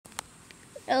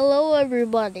Hello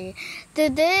everybody.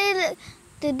 Today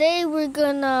we're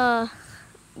gonna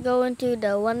go into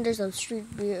the wonders of street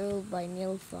view by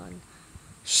Neil Fun.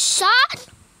 Shut!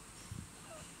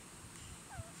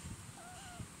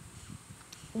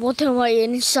 What am I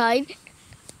inside?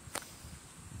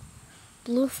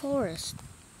 Blue Forest.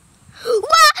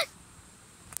 What?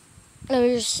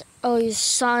 Oh, you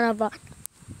son of a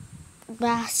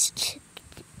basket.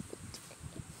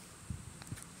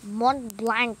 Mont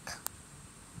Blanc.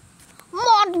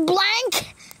 Mont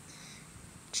Blanc!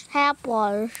 Tap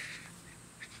water.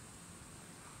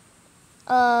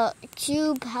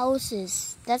 Cube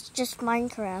houses. That's just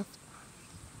Minecraft.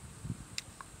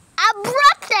 I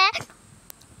brought that!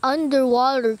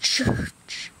 Underwater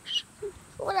church.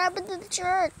 What happened to the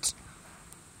church?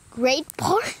 Great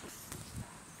Park?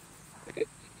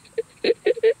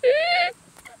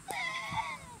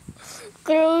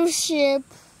 Cruise ship.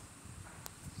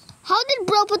 How did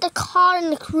bro put a car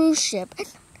in the cruise ship?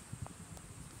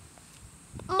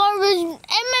 Marvin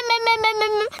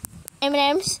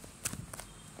M&M's.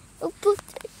 A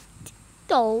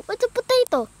potato. What's a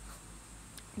potato?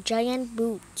 Giant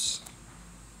boots.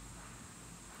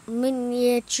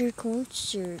 Miniature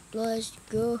concert. Let's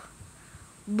go.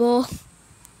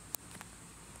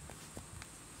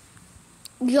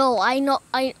 Yo,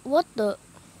 what the?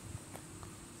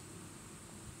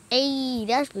 Hey,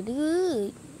 that's pretty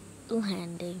good.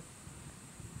 Landing.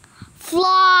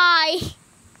 Fly!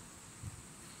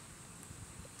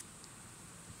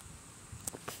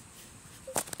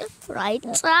 Right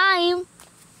time.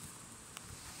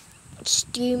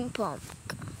 Steampunk.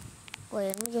 Wait,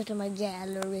 let me go to my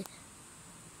gallery.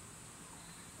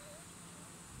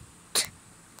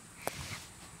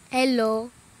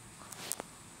 Hello.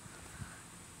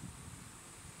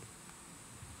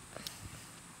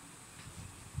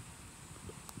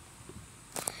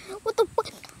 What the fuck?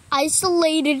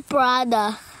 Isolated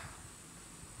Prada.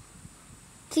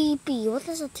 TP. What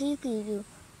does a TP do?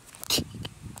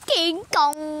 King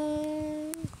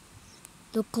Kong.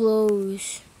 The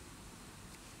clothes.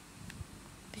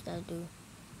 What does that do?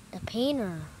 The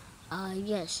painter.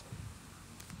 Yes.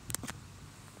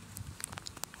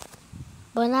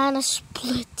 Banana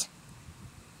split.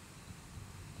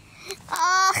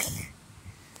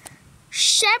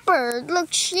 Shepherd.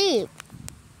 Look, sheep.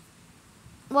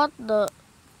 What the?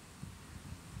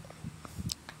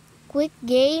 Quick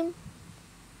game?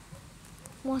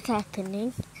 What's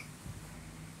happening?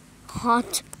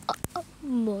 Hot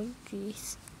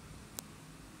monkeys.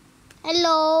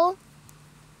 Hello?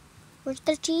 Where's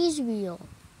the cheese wheel?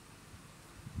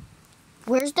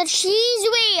 Where's the cheese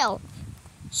wheel?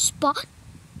 Spot.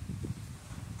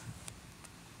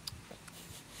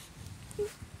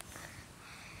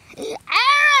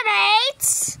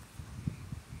 Aeronates!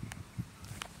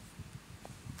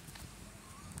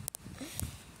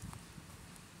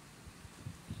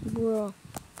 Bro.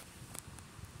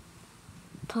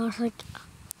 Perfect.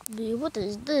 What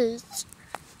is this?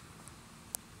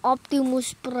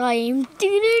 Optimus Prime. Where's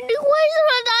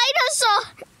the dinosaur?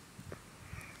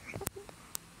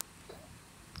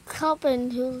 Cup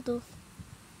and Hilda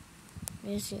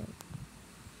Museum.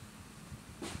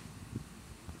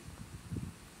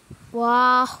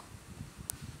 Wow.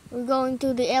 We're going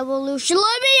to the evolution.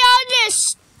 Let me on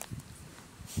this!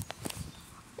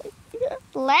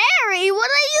 Larry, what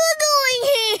are you doing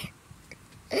here?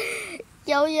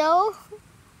 Yo.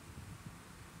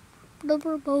 The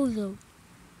proposal.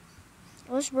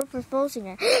 What's we're proposing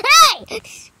at? Hey!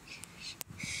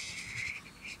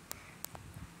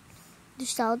 The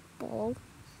South Pole.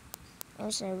 Oh,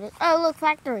 look,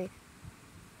 factory.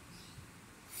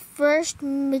 First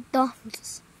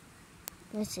McDonald's.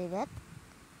 Let's see that.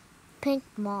 Pink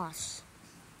moss.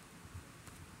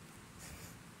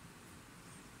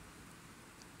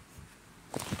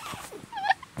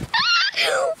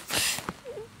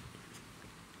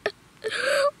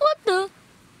 What the?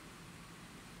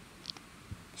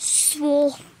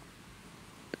 Swole.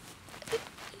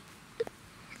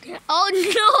 Oh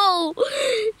no!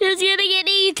 He's gonna get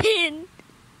eaten.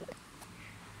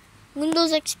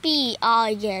 Windows XP.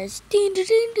 Yes. Dun, dun,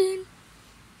 dun, dun.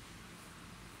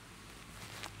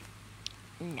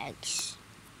 Next.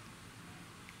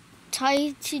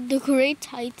 The Great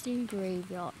Titan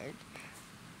Graveyard.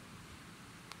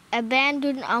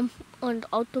 Abandoned on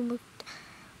automatic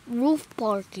roof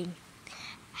parking.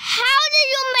 How did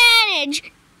you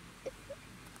manage?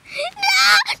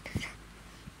 No!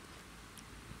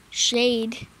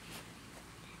 Shade.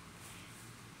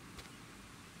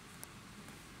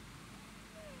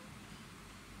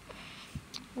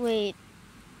 Wait,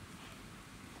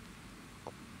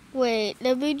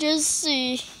 let me just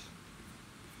see.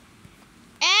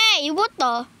 Why? What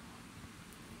the?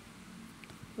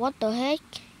 What the heck?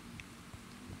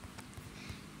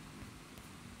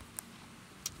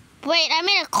 Wait, I'm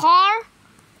in a car?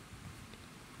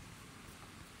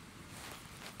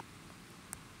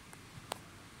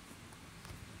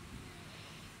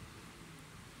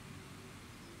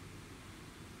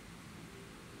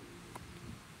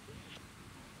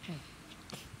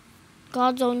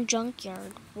 God's own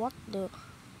junkyard. What the?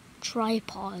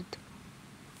 Tripod.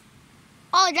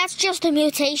 Oh, that's just a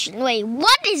mutation. Wait,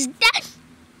 what is that?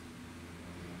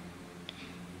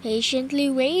 Patiently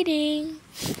waiting.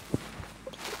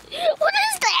 What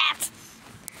is that?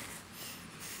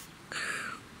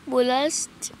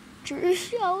 Molest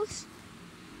treehouse.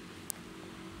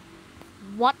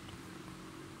 What?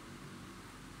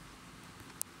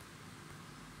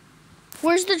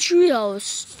 Where's the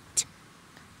treehouse?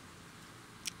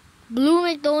 Blue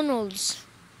McDonald's.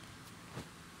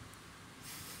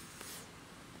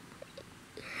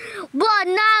 But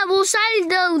now we'll say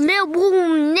the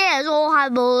little nest or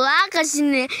have a lack of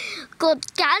sin. Got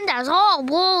candas all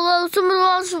blow some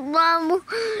lost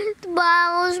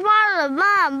was part of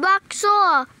my back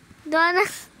saw. Done.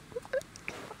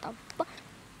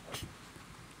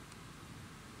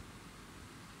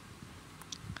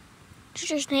 It's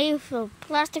just made for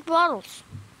plastic bottles.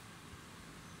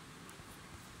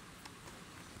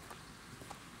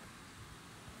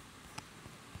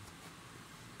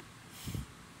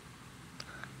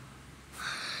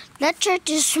 That church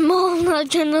is small, not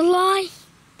gonna lie.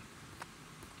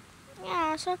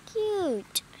 Yeah, so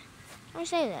cute. I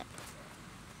say that.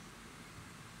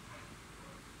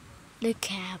 The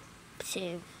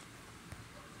captive.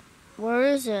 Where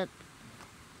is it?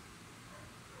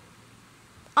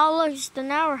 Oh, look, it's the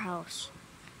Nauer house.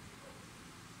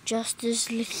 Justice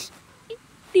League.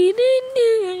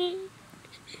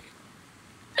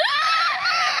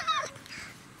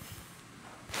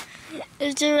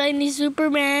 Is there any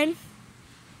Superman?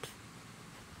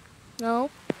 No.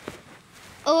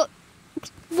 Oh,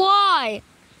 why?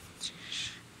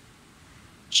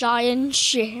 Giant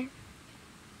share.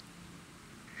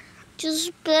 Just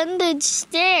splendid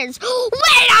stairs.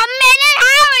 Wait a minute!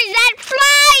 How is that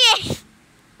flying?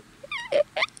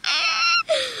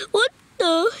 What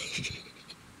the?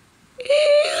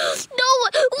 No,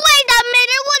 wait a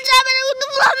minute! What's happening with the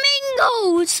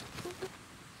flamingos?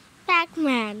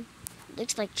 Pac-Man.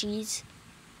 Looks like cheese.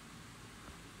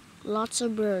 Lots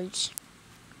of birds.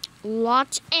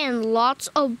 Lots and lots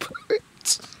of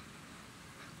birds.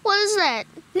 What is that?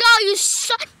 No, you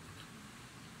suck.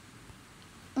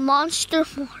 Monster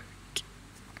Mart.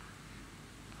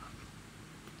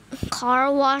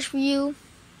 Car wash view.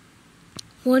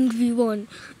 1v1.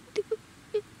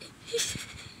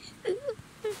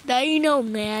 Dino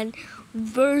Man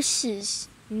versus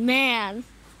man.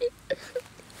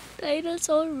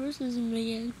 Dinosaur versus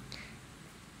man.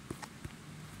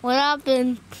 What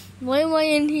happened? Why am I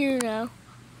in here now?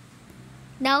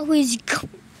 Now he's gone.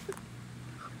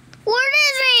 Where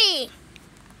is he?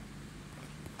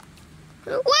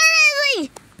 Where is he?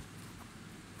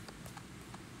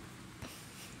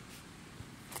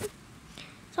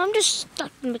 So I'm just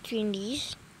stuck in between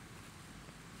these.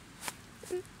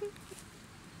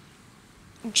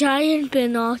 Giant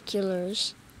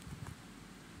binoculars.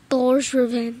 Thor's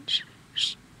Revenge.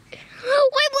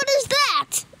 Wait, what is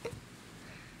that?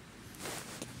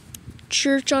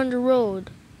 Church on the road.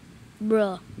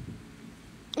 Bruh.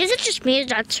 Is it just me? Is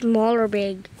that small or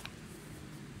big?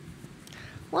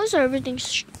 Why is everything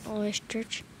always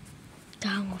church?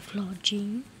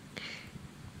 Camouflaging.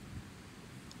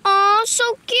 Oh,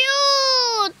 so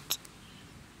cute!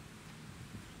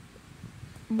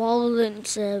 Baldwin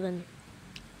 7.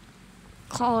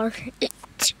 Car. Why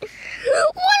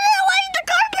is the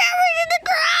car buried in the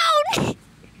ground?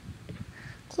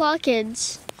 Clock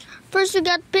heads. First we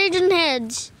got pigeon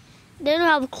heads. Then we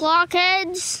have clock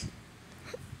heads.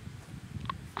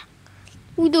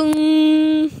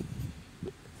 Udon.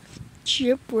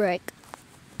 Shipwreck.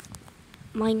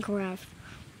 Minecraft.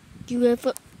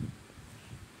 UFO.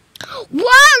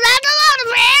 Wow, that's a lot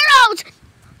of arrows!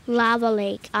 Lava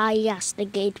lake. Ah, yes, the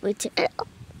gateway to.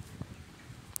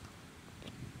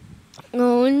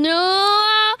 Oh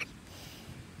no!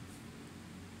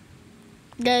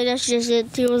 That's just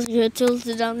it. Tools to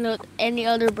download any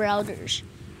other browsers.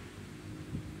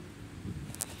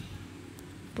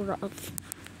 Bruv.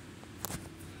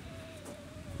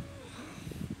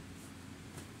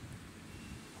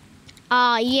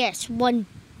 Ah, yes, 100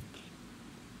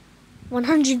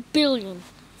 billion.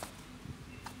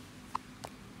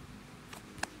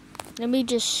 Let me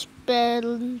just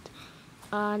spend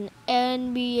an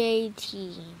NBA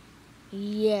team.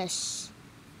 Yes.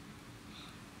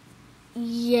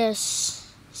 Yes.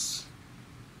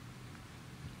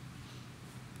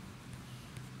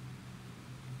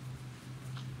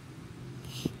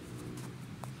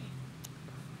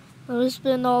 I'll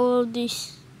spend all of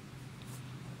this.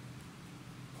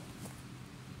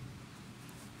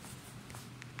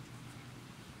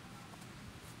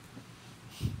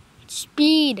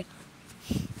 Speed.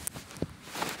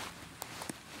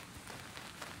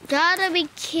 Gotta be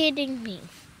kidding me.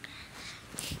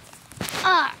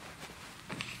 Ah.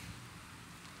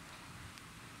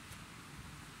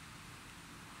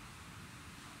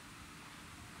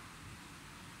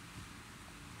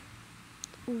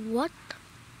 What?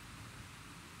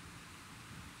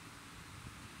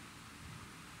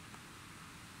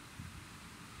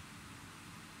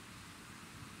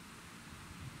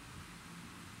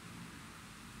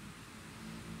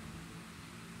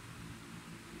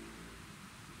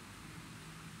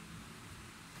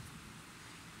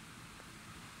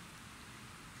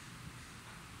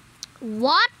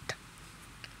 What?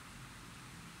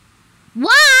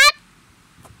 What?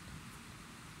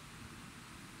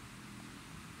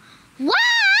 What?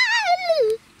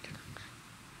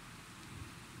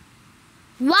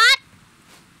 What?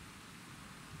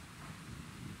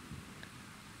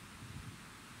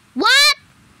 What?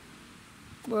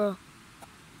 Bro.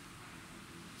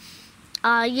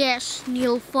 Yes,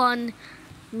 Neil Fun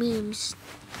memes.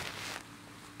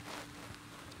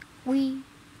 We,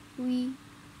 we,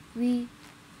 we,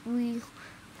 we,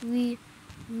 we,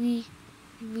 we,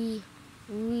 we,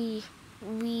 we,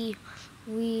 we,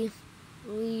 we,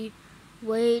 we,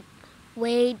 wait,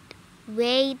 wait,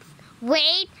 wait,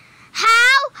 wait.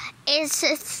 How is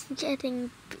it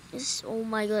getting this? Oh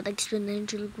my god,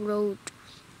 exponential growth.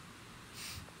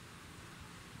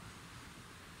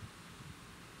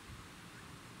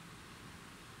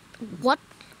 What?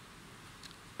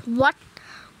 What?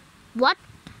 What?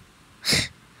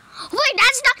 Wait,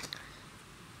 that's not.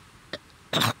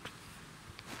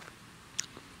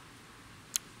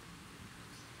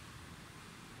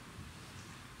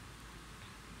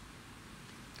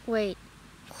 Wait.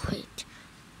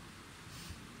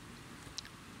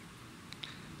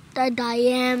 The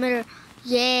diameter.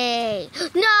 Yay.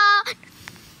 No.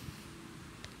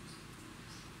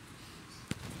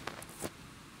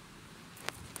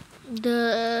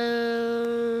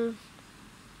 The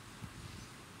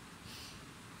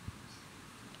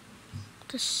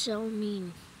so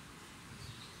mean.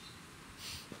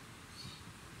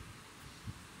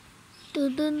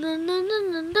 Dun dun dun dun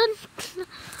dun dun dun.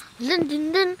 Dun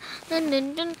dun dun dun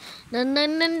dun dun dun dun dun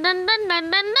dun dun dun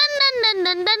dun dun dun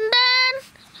dun dun dun.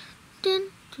 Dun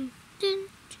dun dun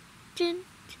dun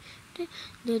dun.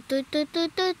 Du du du du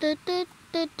du du du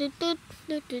du du du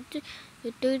du du du.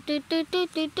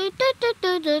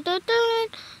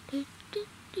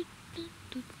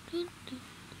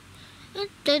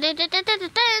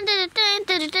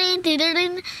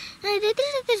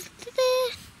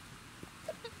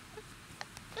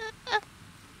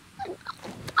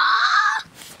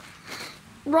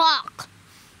 Rock.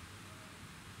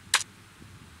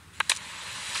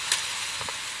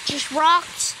 Just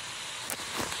rocks.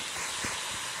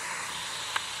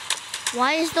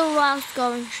 Why is the rocks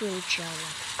going through each other?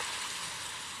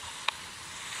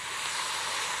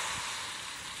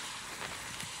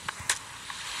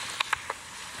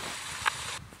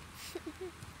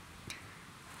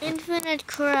 Infinite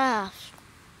craft.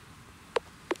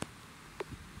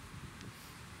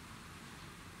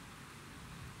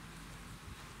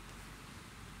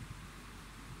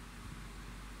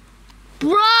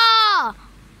 Bruh!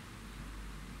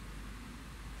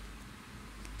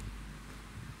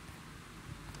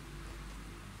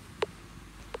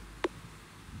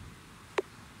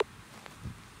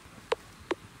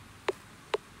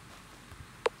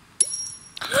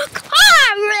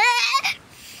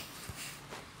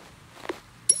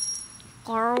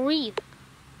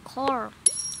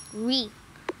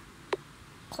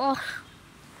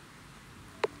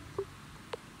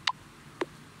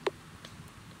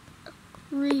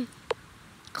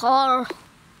 Car.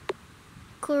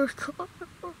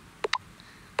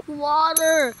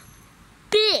 Water.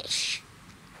 Fish.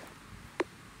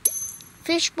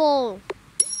 Fishbowl.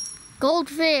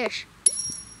 Goldfish.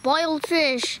 Boiled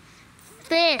fish.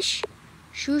 Fish.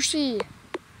 Sushi.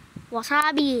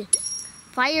 Wasabi.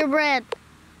 Fire bread.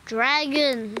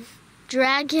 Dragon.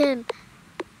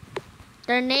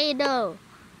 Tornado.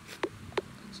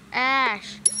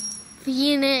 Ash.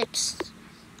 Phoenix.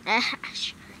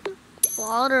 Ash.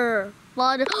 Water.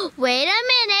 Wait a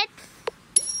minute.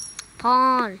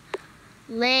 Pond.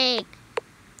 Lake.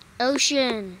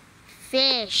 Ocean.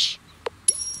 Fish.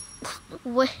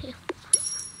 Whale.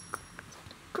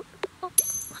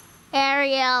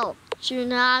 Ariel,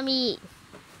 tsunami,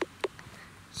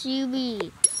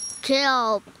 Subi,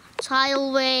 kelp,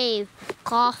 tidal wave,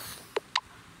 cough,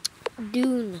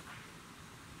 dune,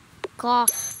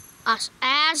 cough,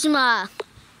 asthma,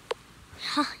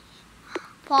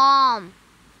 palm,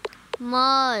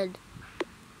 mud,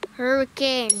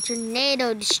 hurricane,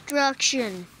 tornado,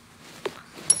 destruction,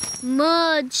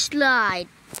 mudslide,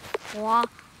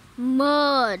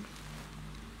 mud,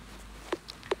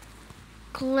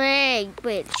 plague.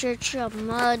 Wait, search a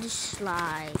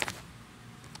mudslide.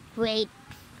 Wait,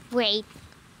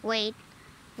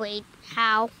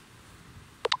 how?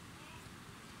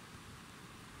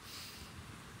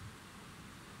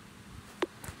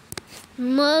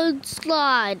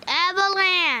 Mudslide,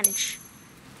 avalanche,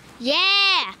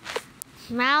 yeah,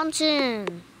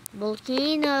 mountain,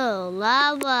 volcano,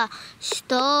 lava,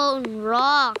 stone,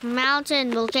 rock,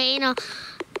 mountain, volcano,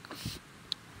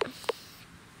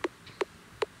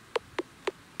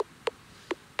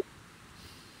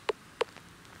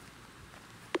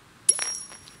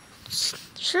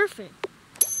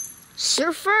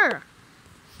 surfer.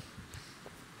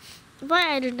 But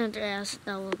I did not ask,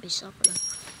 that will be suffer.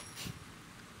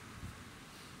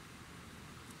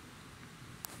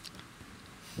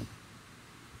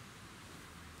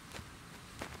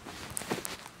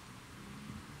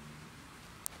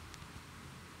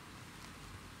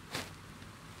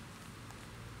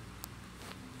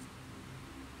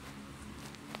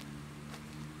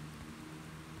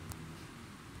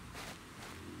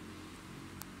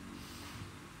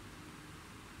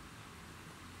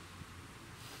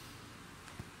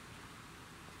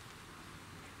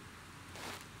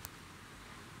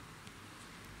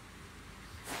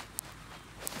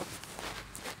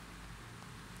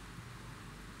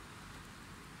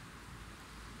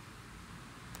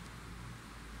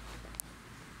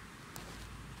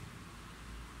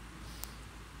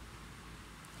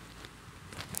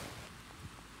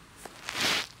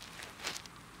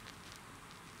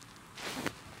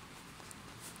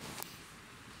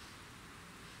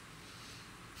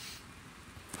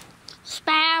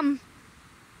 Spam!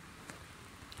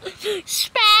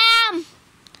 Spam!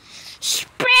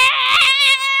 Spam!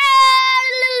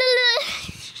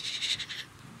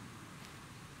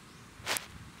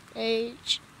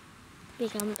 H.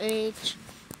 Become H.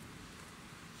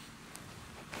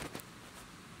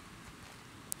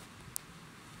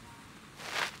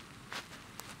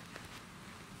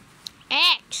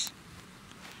 X.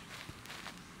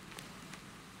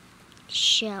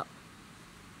 Shell.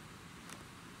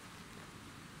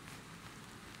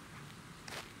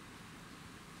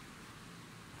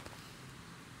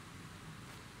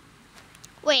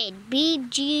 Wait, B,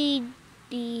 G,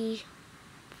 D.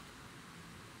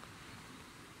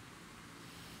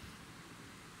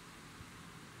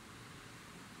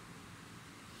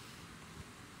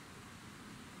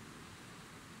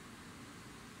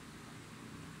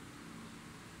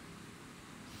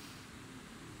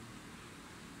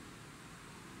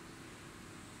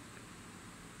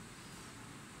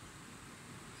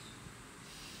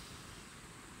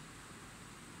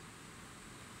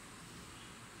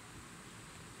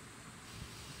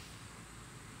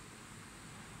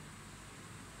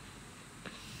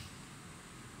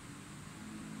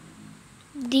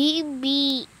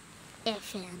 DBFN.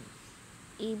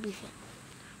 EBFN.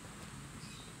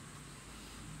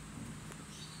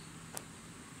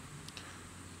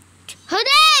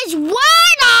 Today's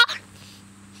winner!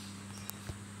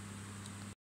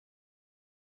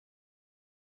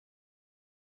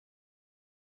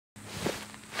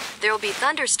 There will be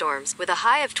thunderstorms with a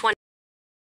high of 20.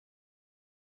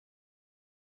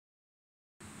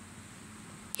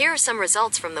 Here are some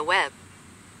results from the web.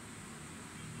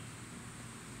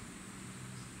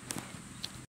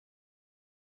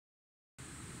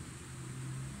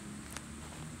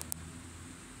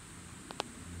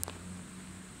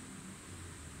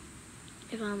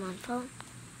 If I'm on phone.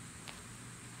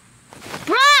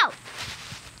 Bro!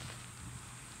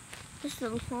 This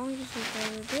little phone is the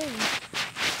better thing.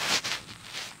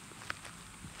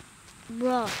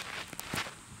 Bro.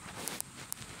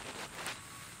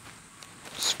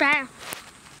 Spam.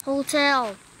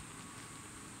 Hotel.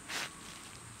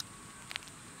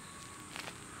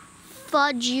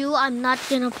 Fudge you, I'm not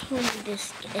gonna play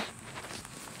this game.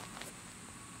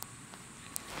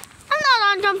 I'm not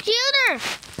on computer.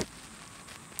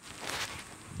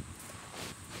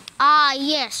 Ah,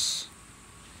 yes.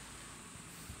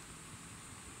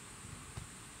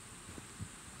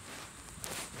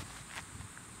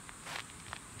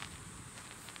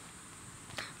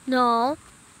 No.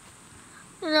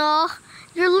 No.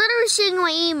 You're literally seeing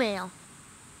my email.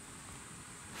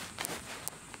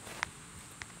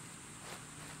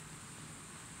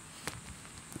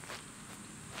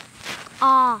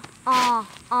 Ah.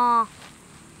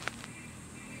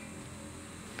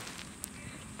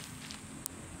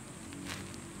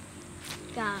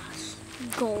 Gas.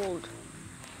 Gold.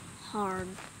 Hard.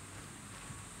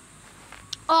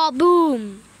 Oh,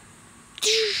 boom.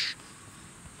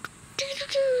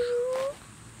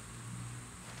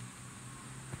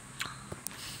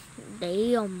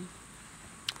 Damn.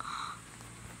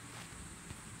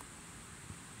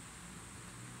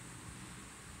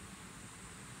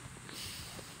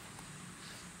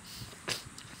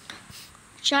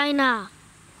 China,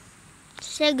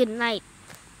 say good night.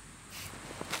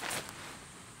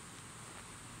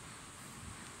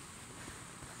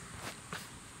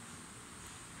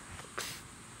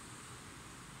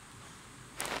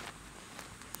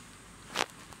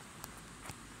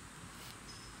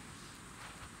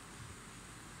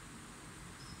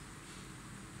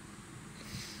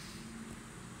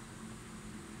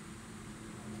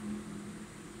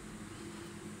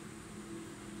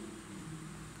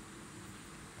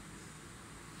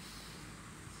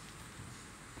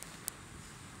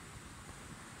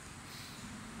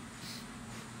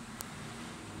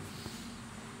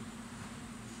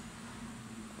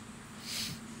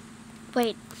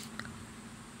 Wait.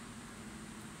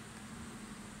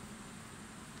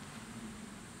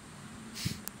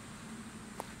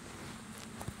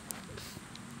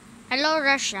 Hello,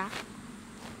 Russia.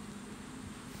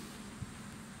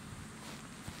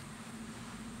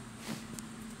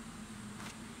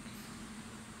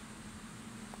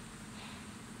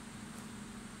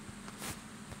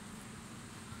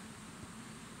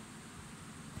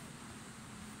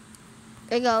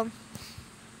 There you go.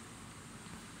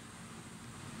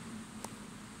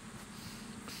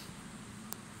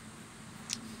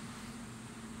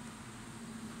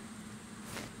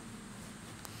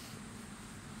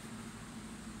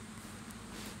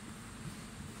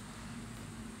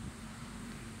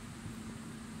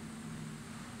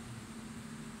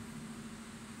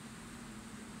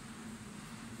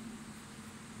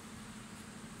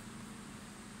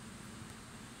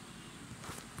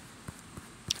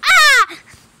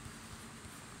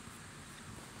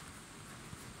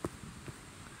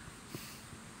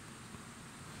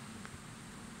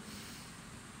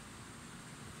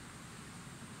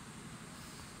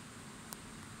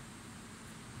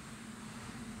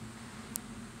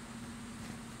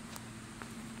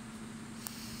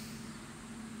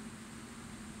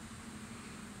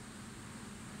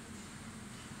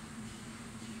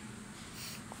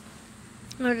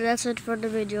 That's it for the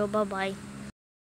video. Bye bye.